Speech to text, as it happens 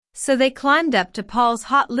So they climbed up to Paul's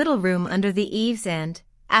hot little room under the eaves and,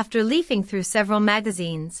 after leafing through several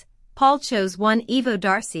magazines, Paul chose one Evo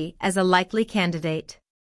Darcy as a likely candidate.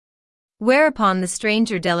 Whereupon the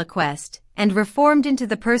stranger deliquesced and reformed into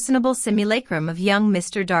the personable simulacrum of young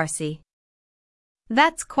Mr. Darcy.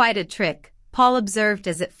 "That's quite a trick," Paul observed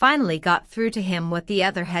as it finally got through to him what the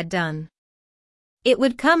other had done. "It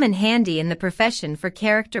would come in handy in the profession for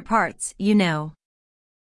character parts, you know."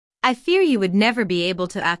 "I fear you would never be able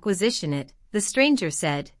to acquisition it," the stranger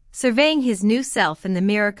said, surveying his new self in the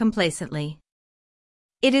mirror complacently.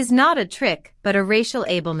 "It is not a trick, but a racial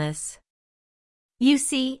ableness. You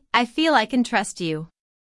see, I feel I can trust you.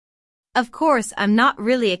 Of course, I'm not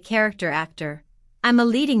really a character actor. I'm a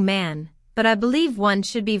leading man, but I believe one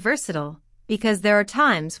should be versatile, because there are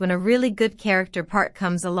times when a really good character part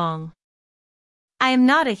comes along. I am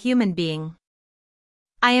not a human being.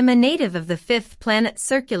 I am a native of the fifth planet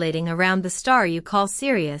circulating around the star you call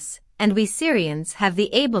Sirius, and we Sirians have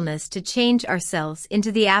the ableness to change ourselves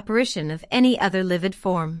into the apparition of any other livid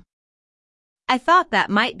form." "I thought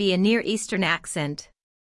that might be a Near Eastern accent,"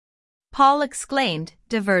 Paul exclaimed,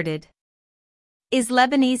 diverted. "Is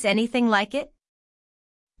Lebanese anything like it?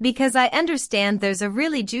 Because I understand there's a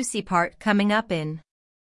really juicy part coming up in."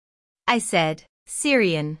 I said,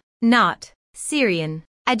 "Syrian, not Syrian.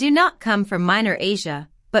 I do not come from Minor Asia,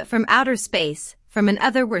 but from outer space, from an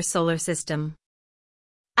otherwhere solar system.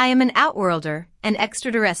 I am an outworlder, an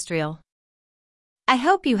extraterrestrial." "I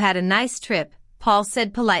hope you had a nice trip," Paul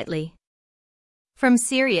said politely. "From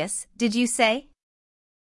Sirius, did you say?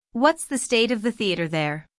 What's the state of the theater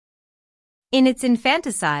there?" "In its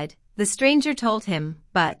infanticide," the stranger told him,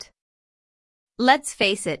 "but let's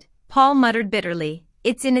face it," Paul muttered bitterly,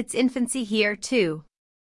 "it's in its infancy here too.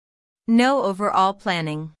 No overall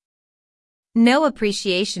planning. No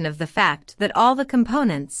appreciation of the fact that all the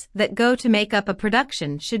components that go to make up a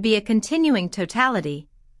production should be a continuing totality,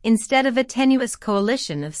 instead of a tenuous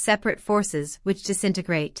coalition of separate forces which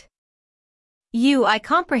disintegrate. You, I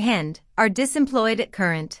comprehend, are disemployed at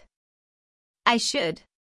current." "I should.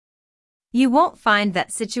 You won't find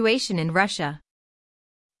that situation in Russia,"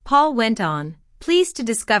 Paul went on, pleased to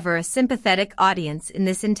discover a sympathetic audience in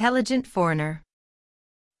this intelligent foreigner.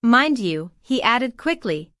 "Mind you," he added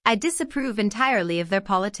quickly, "I disapprove entirely of their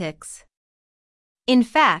politics. In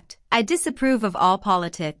fact, I disapprove of all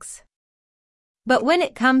politics. But when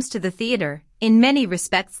it comes to the theater, in many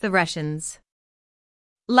respects the Russians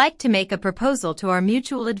like to make a proposal to our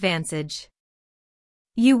mutual advantage.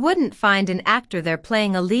 You wouldn't find an actor there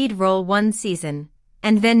playing a lead role one season,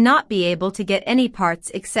 and then not be able to get any parts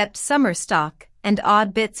except summer stock and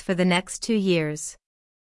odd bits for the next 2 years.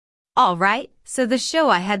 All right, so the show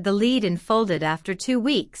I had the lead in folded after 2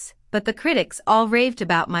 weeks, but the critics all raved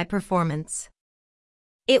about my performance.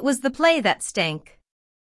 It was the play that stank."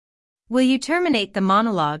 "Will you terminate the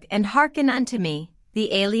monologue and hearken unto me?"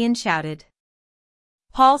 the alien shouted.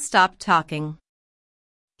 Paul stopped talking.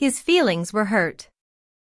 His feelings were hurt.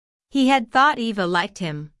 He had thought Eva liked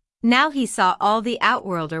him. Now he saw all the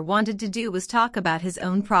outworlder wanted to do was talk about his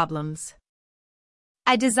own problems.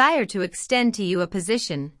 "I desire to extend to you a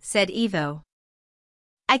position," said Evo.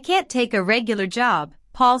 "I can't take a regular job,"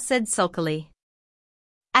 Paul said sulkily.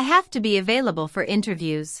 "I have to be available for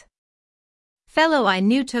interviews. Fellow I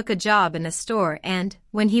knew took a job in a store and,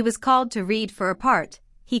 when he was called to read for a part,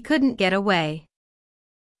 he couldn't get away.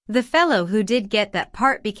 The fellow who did get that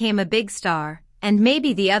part became a big star, and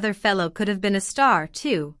maybe the other fellow could have been a star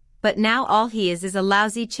too, but now all he is a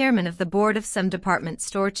lousy chairman of the board of some department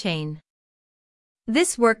store chain.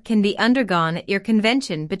 This work can be undergone at your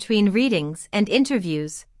convention between readings and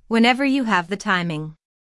interviews, whenever you have the timing.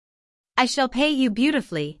 I shall pay you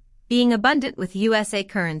beautifully, being abundant with USA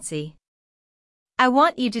currency. I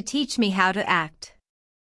want you to teach me how to act."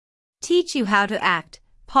 "Teach you how to act,"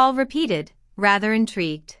 Paul repeated, rather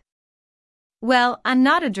intrigued. "Well, I'm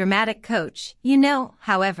not a dramatic coach, you know,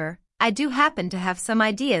 however, I do happen to have some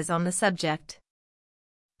ideas on the subject.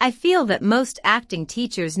 I feel that most acting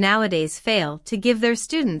teachers nowadays fail to give their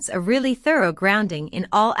students a really thorough grounding in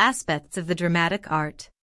all aspects of the dramatic art.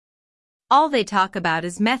 All they talk about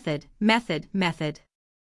is method, method, method.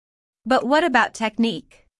 But what about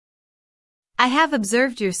technique? I have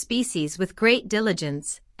observed your species with great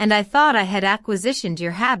diligence, and I thought I had acquisitioned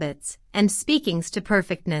your habits and speakings to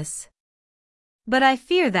perfectness. But I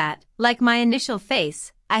fear that, like my initial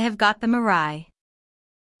face, I have got them awry.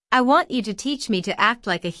 I want you to teach me to act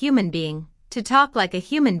like a human being, to talk like a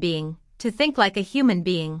human being, to think like a human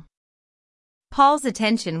being." Paul's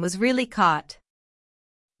attention was really caught.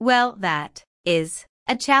 "Well, that is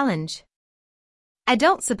a challenge. I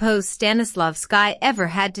don't suppose Stanislavski ever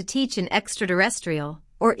had to teach an extraterrestrial,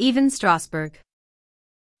 or even Strasbourg.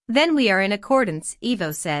 Then we are in accordance,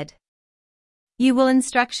 Ivo said. You will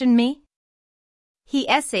instruction me? He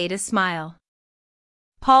essayed a smile.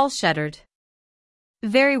 Paul shuddered.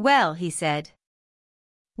 Very well, he said.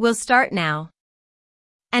 We'll start now.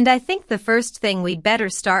 And I think the first thing we'd better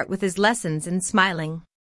start with is lessons in smiling.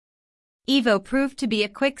 Ivo proved to be a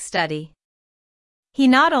quick study. He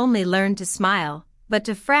not only learned to smile, but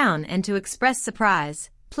to frown and to express surprise,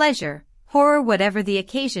 pleasure, horror, whatever the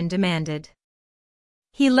occasion demanded.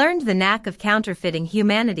 He learned the knack of counterfeiting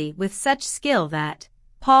humanity with such skill that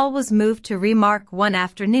Paul was moved to remark one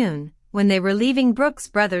afternoon, when they were leaving Brooks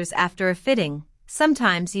Brothers after a fitting,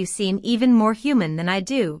 "Sometimes you seem even more human than I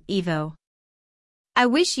do, Ivo. I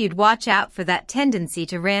wish you'd watch out for that tendency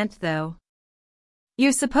to rant, though.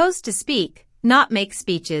 You're supposed to speak, not make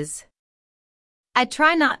speeches." I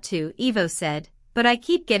try not to, Ivo said, but I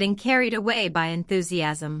keep getting carried away by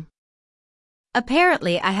enthusiasm.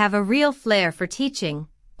 Apparently I have a real flair for teaching,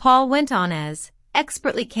 Paul went on as,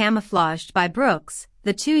 expertly camouflaged by Brooks,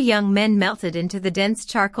 the two young men melted into the dense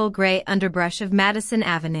charcoal gray underbrush of Madison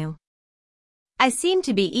Avenue. I seem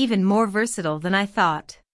to be even more versatile than I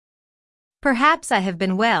thought. Perhaps I have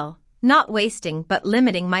been not wasting but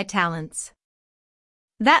limiting my talents.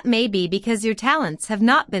 That may be because your talents have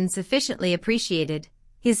not been sufficiently appreciated,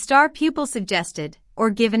 his star pupil suggested, or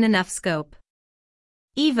given enough scope.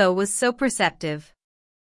 Ivo was so perceptive.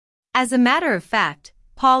 As a matter of fact,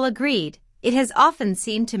 Paul agreed, it has often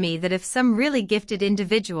seemed to me that if some really gifted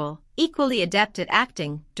individual, equally adept at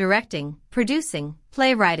acting, directing, producing,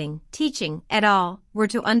 playwriting, teaching, et al., were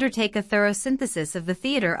to undertake a thorough synthesis of the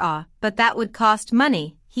theater, but that would cost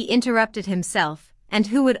money, he interrupted himself, and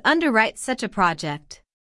who would underwrite such a project?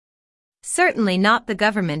 Certainly not the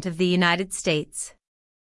government of the United States.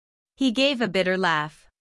 He gave a bitter laugh.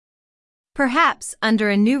 Perhaps, under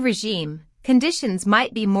a new regime, conditions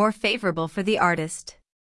might be more favorable for the artist.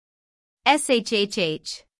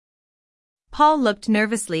 SHHH. Paul looked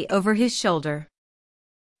nervously over his shoulder.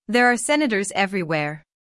 There are senators everywhere.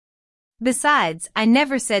 Besides, I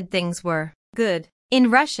never said things were good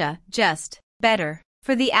in Russia, just better,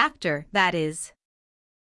 for the actor, that is.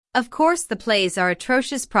 Of course the plays are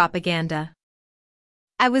atrocious propaganda.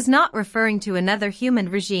 I was not referring to another human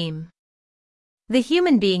regime. The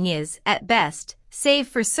human being is, at best, save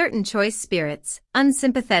for certain choice spirits,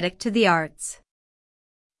 unsympathetic to the arts.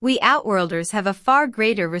 We outworlders have a far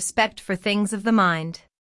greater respect for things of the mind.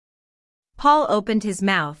 Paul opened his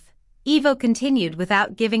mouth. Ivo continued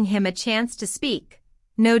without giving him a chance to speak.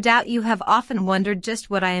 No doubt you have often wondered just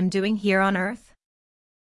what I am doing here on Earth?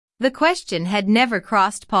 The question had never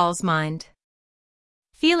crossed Paul's mind.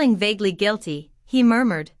 Feeling vaguely guilty, he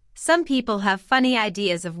murmured, "Some people have funny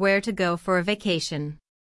ideas of where to go for a vacation."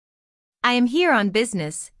 "I am here on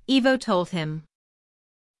business," Ivo told him.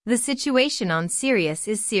 "The situation on Sirius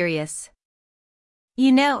is serious."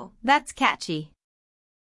 You know, that's catchy.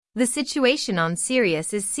 "The situation on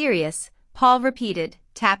Sirius is serious," Paul repeated,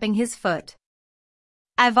 tapping his foot.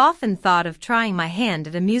 "I've often thought of trying my hand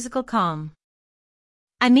at a musical calm.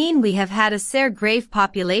 I mean, we have had a grave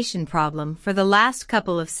population problem for the last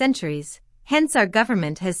couple of centuries, hence our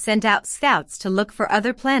government has sent out scouts to look for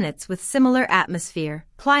other planets with similar atmosphere,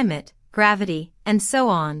 climate, gravity, and so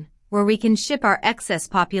on, where we can ship our excess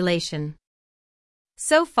population.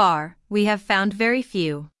 So far, we have found very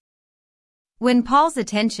few." When Paul's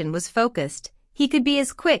attention was focused, he could be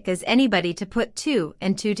as quick as anybody to put two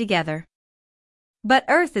and two together. But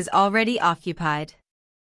Earth is already occupied.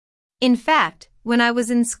 In fact, when I was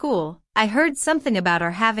in school, I heard something about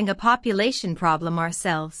our having a population problem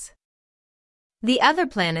ourselves. The other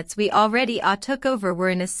planets we already took over were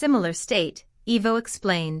in a similar state, Ivo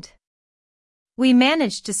explained. We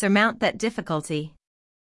managed to surmount that difficulty.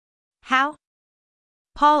 How?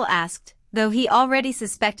 Paul asked, though he already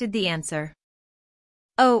suspected the answer.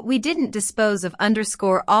 Oh, we didn't dispose of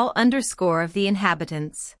all of the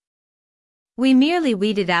inhabitants. We merely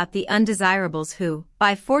weeded out the undesirables who,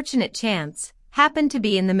 by fortunate chance, happened to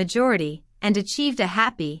be in the majority, and achieved a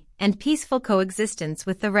happy and peaceful coexistence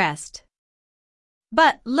with the rest.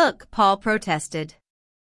 But, look, Paul protested.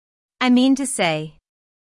 I mean to say.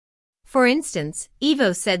 For instance,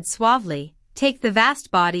 Ivo said suavely, take the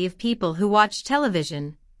vast body of people who watch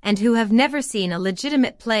television, and who have never seen a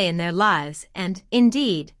legitimate play in their lives and,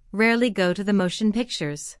 indeed, rarely go to the motion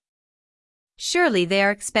pictures. Surely they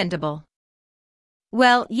are expendable.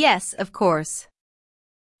 Well, yes, of course.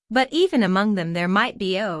 But even among them there might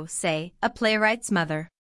be, say, a playwright's mother.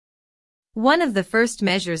 One of the first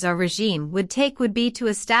measures our regime would take would be to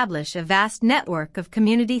establish a vast network of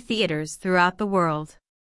community theaters throughout the world.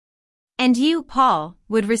 And you, Paul,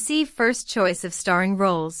 would receive first choice of starring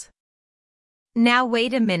roles. Now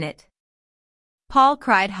wait a minute. Paul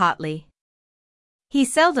cried hotly. He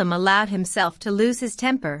seldom allowed himself to lose his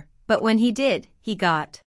temper, but when he did, he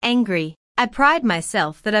got angry. I pride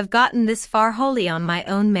myself that I've gotten this far wholly on my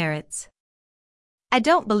own merits. I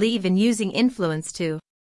don't believe in using influence to.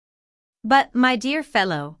 But, my dear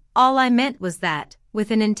fellow, all I meant was that,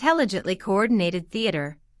 with an intelligently coordinated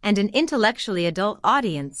theater, and an intellectually adult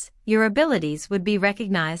audience, your abilities would be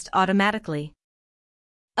recognized automatically.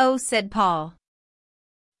 Oh, said Paul.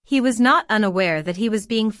 He was not unaware that he was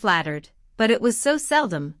being flattered, but it was so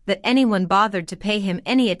seldom that anyone bothered to pay him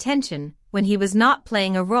any attention when he was not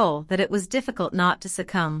playing a role that it was difficult not to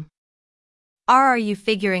succumb. Are you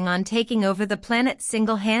figuring on taking over the planet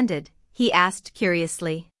single-handed? He asked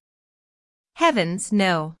curiously. Heavens,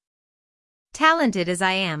 no. Talented as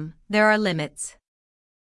I am, there are limits.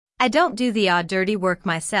 I don't do the odd dirty work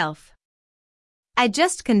myself. I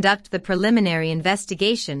just conduct the preliminary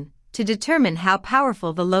investigation to determine how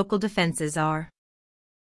powerful the local defenses are.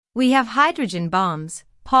 We have hydrogen bombs,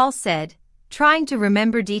 Paul said, trying to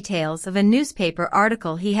remember details of a newspaper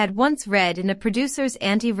article he had once read in a producer's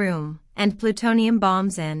ante-room, and plutonium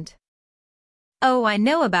bombs and... Oh, I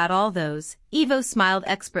know about all those, Ivo smiled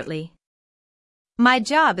expertly. My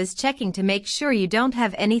job is checking to make sure you don't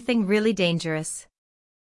have anything really dangerous.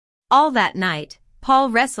 All that night, Paul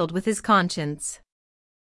wrestled with his conscience.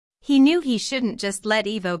 He knew he shouldn't just let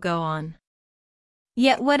Ivo go on.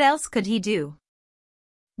 Yet what else could he do?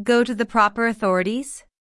 Go to the proper authorities?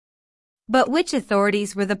 But which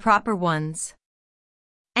authorities were the proper ones?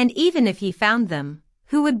 And even if he found them,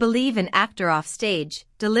 who would believe an actor off stage,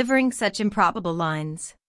 delivering such improbable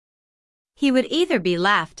lines? He would either be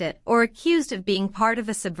laughed at or accused of being part of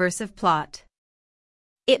a subversive plot.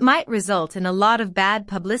 It might result in a lot of bad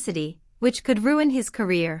publicity, which could ruin his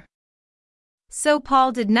career. So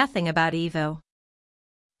Paul did nothing about Ivo.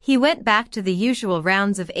 He went back to the usual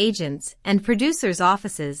rounds of agents and producers'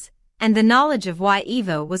 offices, and the knowledge of why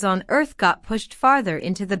Ivo was on Earth got pushed farther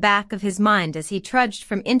into the back of his mind as he trudged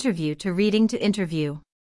from interview to reading to interview.